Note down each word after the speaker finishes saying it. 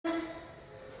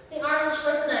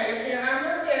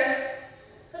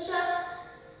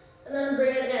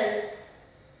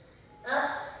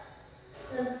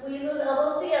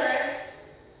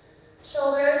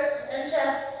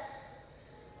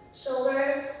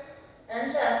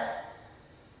and chest.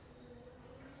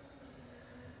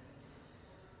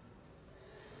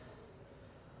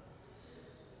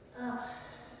 Up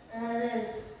and in.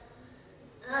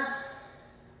 Up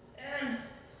and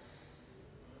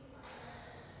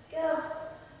go.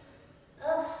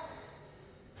 Up,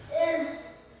 in,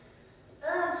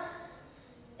 up,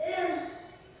 in.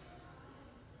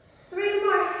 3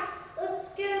 more. Let's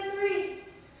go 3.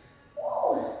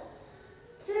 Whoa.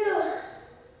 2.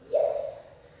 Yes.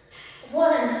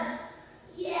 1.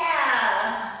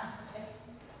 Yeah.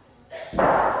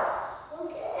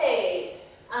 Okay.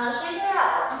 Shake it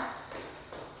out.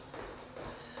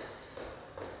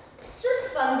 It's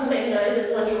just fun to make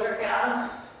noises when you work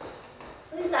out.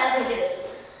 At least I think it is.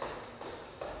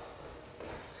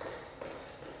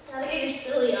 Gotta get your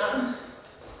silly on.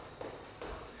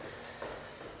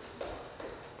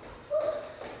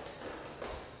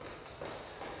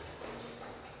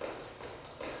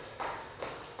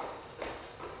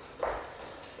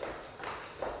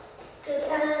 Let's go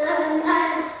 10, 11,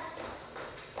 9,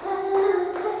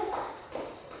 7, 6,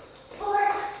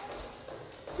 4,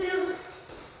 2,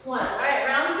 1. All right,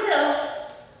 round 2.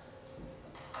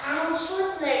 Arnold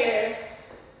Schwarzenegger's.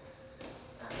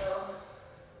 Uh-oh.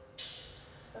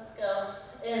 Let's go.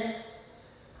 In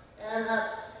and up.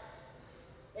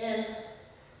 In,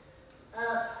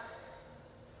 up.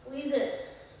 Squeeze it.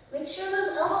 Make sure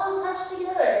those elbows touch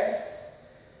together.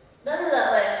 It's better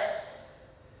that way.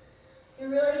 You're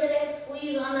really getting a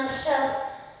squeeze on that chest.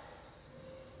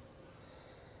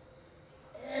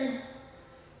 In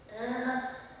and up.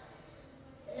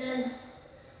 In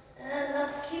and up.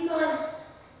 Keep going.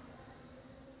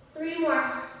 3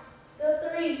 more. Let's go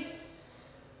 3.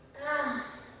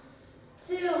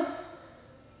 2.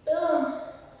 Boom.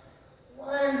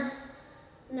 1.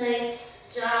 Nice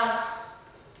job.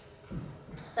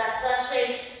 Back to that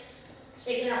shake.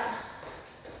 Shake it out.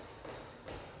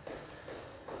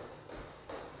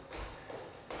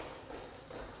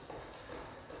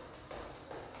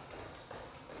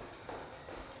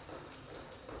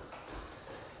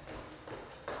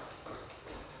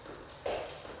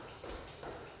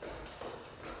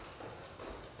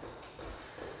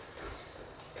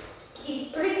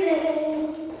 Keep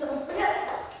breathing. Don't forget.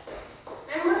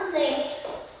 I'm listening.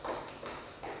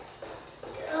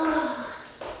 Let's go.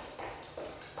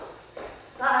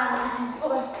 5,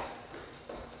 4,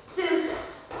 2,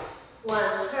 1.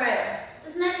 All right.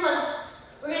 This next one,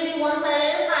 we're going to do one side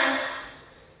at a time.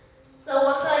 So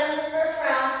one side in this first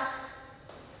round,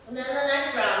 and then the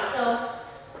next round. So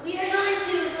we are going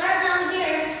to start down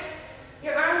here.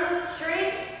 Your arm goes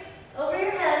straight over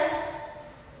your head.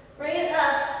 Bring it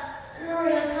up. And then we're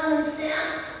going to come and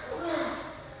stand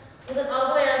with it all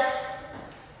the way up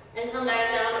and come back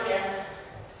down again.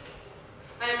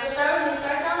 All right, so start with me.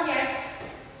 Start down here.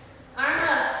 Arm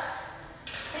up.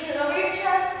 Take it over your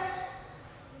chest,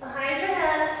 behind your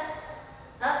head,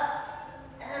 up,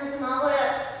 and come all the way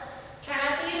up. Try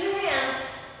not to use your hands.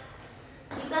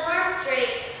 Keep that arm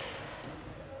straight.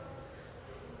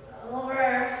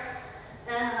 Over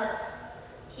and up.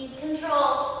 Keep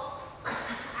control.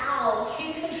 Ow.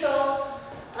 Keep control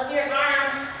of your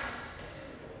arm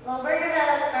over your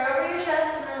head, or over your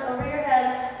chest, and then over your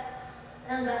head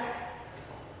and back.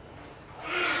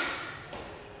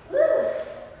 Woo.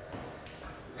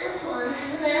 This one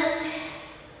is nasty.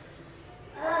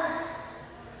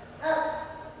 Up.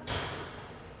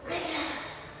 Bring it.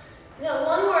 We got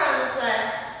one more on this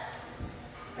side.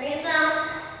 Bring it down.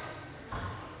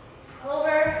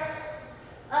 Over.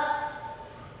 Up.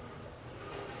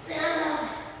 Stand up.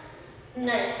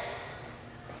 Nice.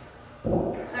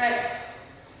 All right.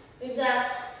 We've got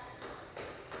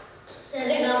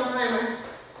standing mountain climbers.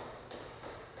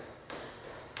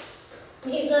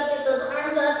 Knees up, get those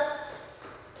arms up.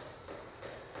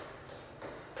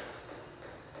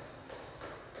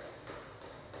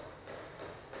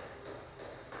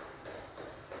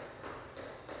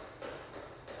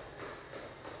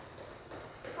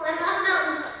 Climb that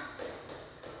mountain.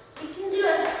 You can do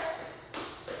it.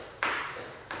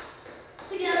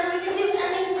 Together we can do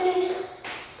anything.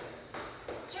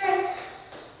 That's right.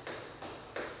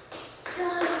 Let's go.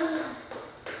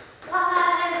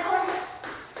 5, 4,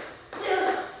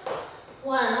 2,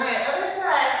 1. All right, other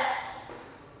side.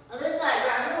 Other side,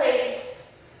 grab your weight.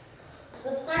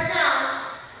 Let's start down.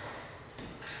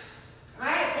 All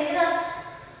right, take it up.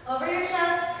 Over your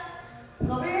chest,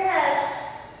 over your head,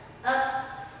 up,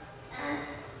 and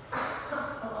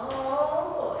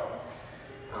oh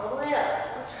boy. All the way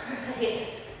up. That's right.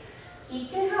 Keep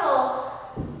control.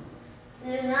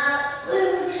 Do not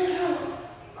lose control.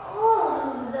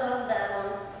 Oh, love that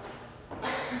one.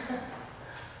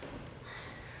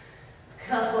 Let's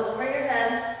go over your head.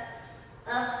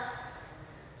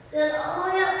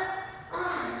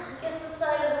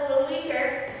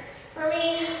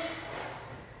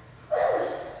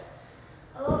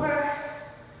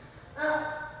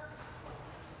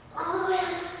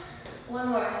 One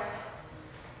more.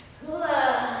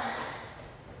 Hula.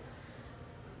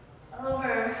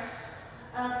 Over.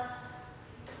 Up.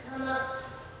 Come up.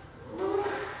 Ooh.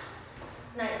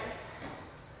 Nice.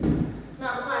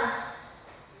 Mountain climb.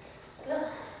 Good.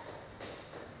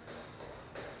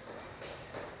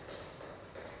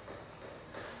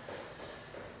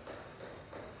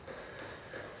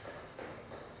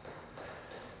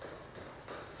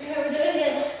 Yeah, we're doing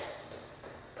good.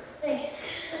 I think.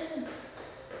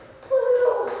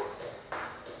 Woo!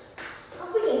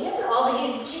 Hope we can get to all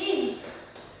these. Jeez.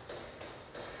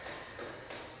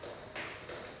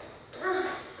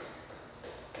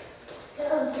 Let's go.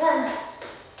 10,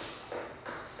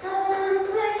 7,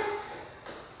 6,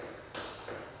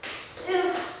 2,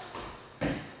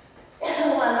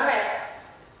 1. All right.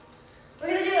 We're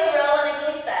gonna do a row and a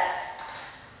kickback.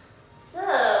 So,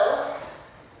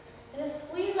 I'm gonna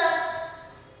squeeze up,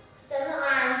 extend the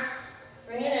arms,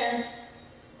 bring it in,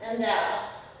 and down.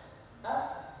 Up,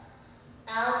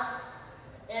 out,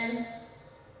 in,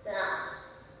 down.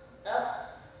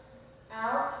 Up,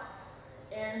 out,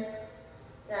 in,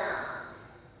 down.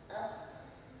 Up,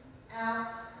 out,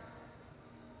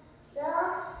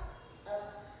 down, up,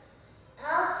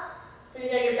 out. So you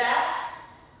got your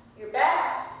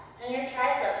back, and your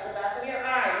triceps, the back of your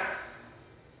arms.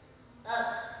 Up,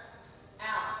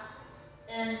 out,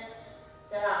 in,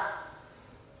 down.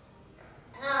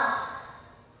 Out,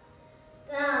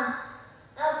 down,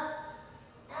 up,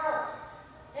 out,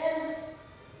 in,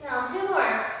 down. 2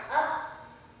 more. Up,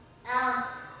 out,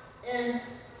 in,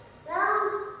 down,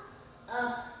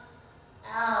 up,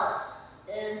 out,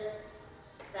 in,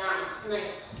 down.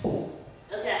 Nice.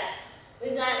 Okay,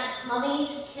 we've got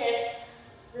mummy kicks.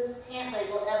 This pant leg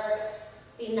will ever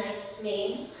be nice to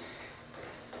me.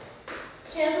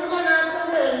 Chances are not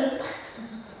so good.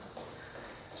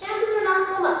 Chances are not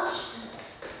so much.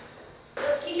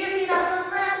 Just keep your feet up to the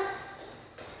front.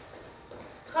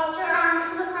 Cross your arms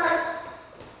to the front.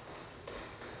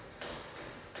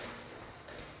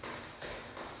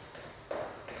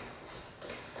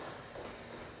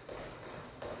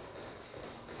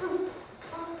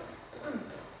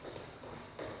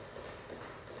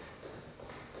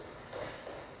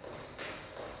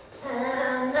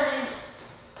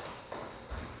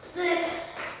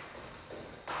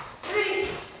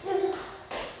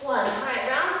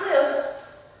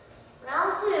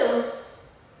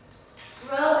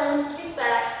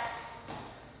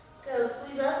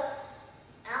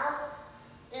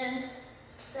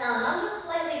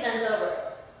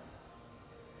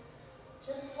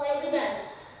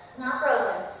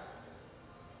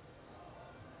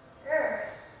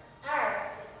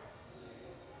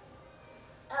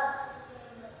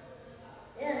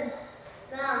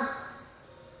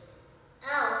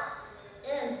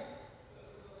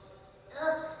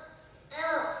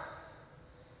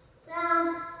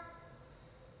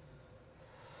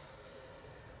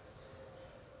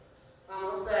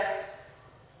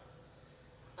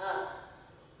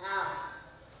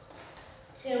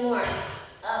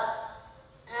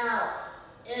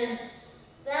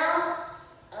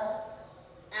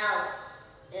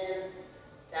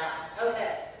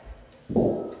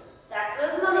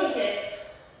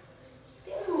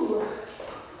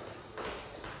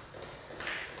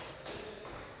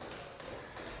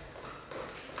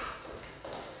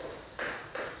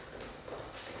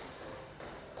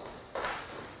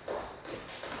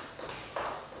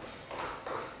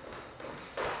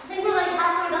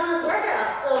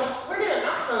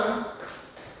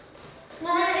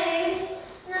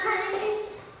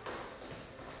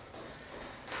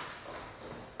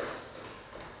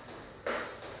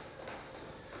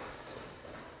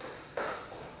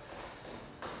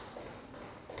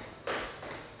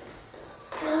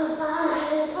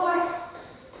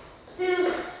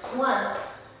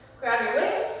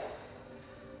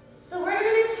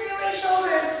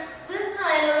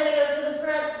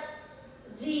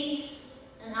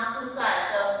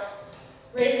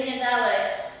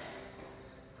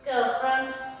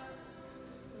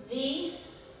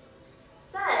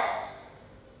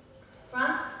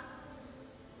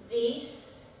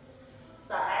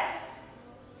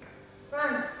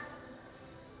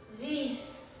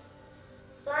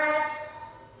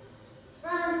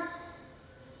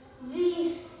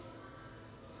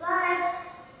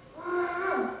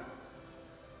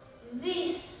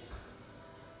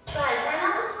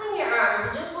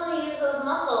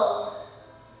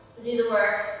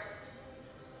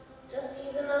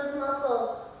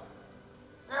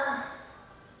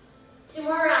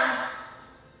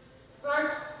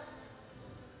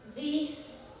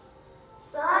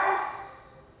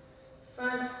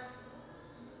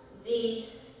 V,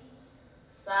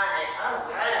 side.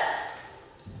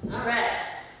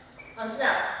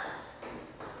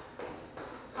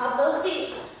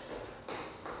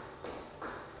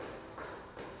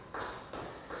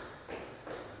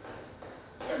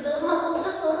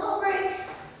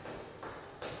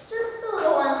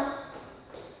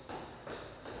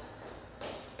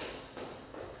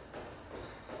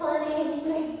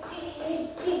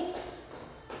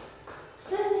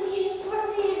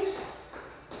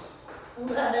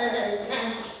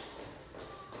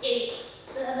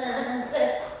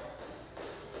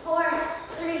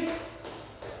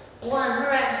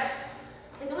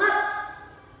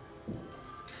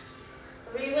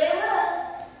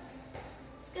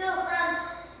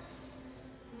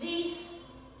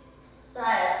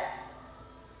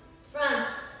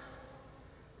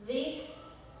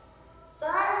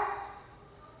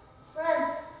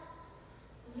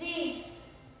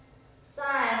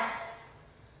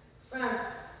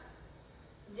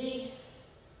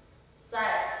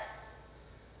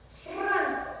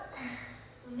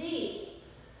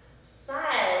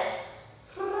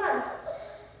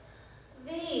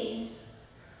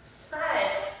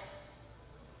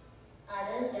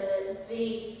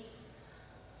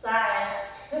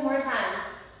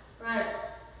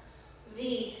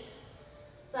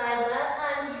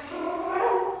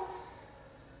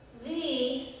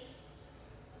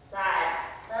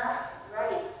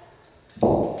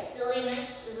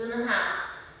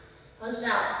 Punch it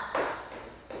out.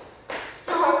 I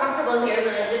feel more comfortable here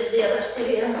than I did at the other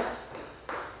studio.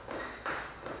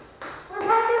 We're back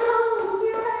at home!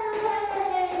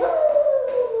 Yay! Woo!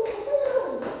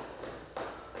 Woo!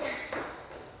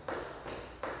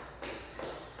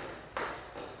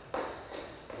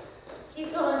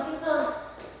 Keep going, keep going.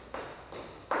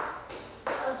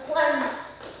 Let's go. 20,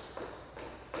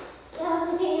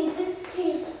 17,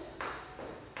 16,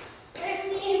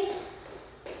 13,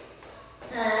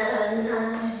 10,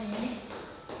 9, 8,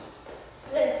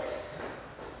 6,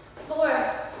 4,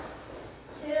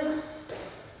 2,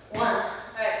 1. All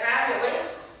right, grab your weights.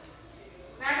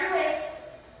 Grab your weights.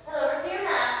 Head over to your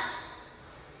mat.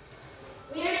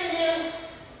 We are going to do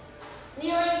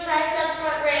kneeling tricep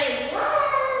front raise.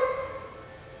 What?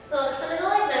 So it's going to go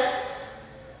like this.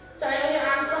 Starting with your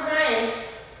arms behind.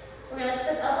 We're going to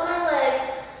sit up on our legs.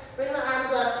 Bring the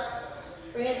arms up.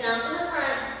 Bring it down to the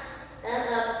front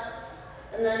and up.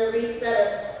 And then reset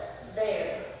it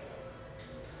there.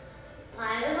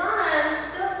 Time is on. Let's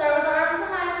go. Start with the arms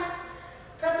behind.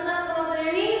 Press it up, come up on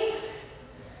your knees.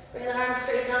 Bring the arms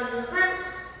straight down to the front.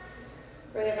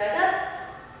 Bring it back up.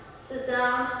 Sit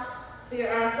down. Put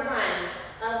your arms behind.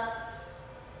 Up.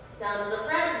 Down to the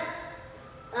front.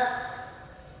 Up.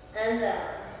 And down.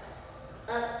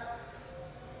 Up.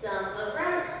 Down to the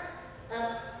front.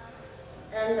 Up.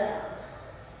 And down.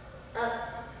 Up.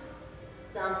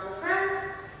 Down to the front.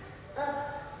 Up.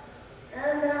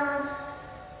 And down.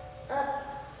 Up.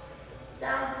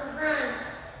 Down to the front.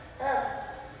 Up.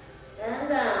 And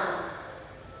down.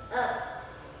 Up.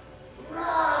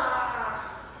 Rah.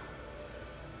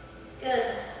 Good.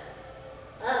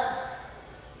 Up.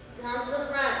 Down to the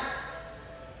front.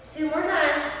 2 more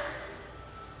times.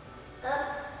 Up.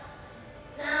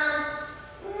 Down.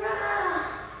 Rah.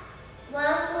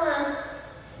 Last one.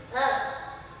 Up.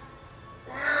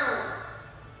 Down.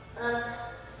 Up.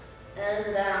 And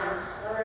down. All right.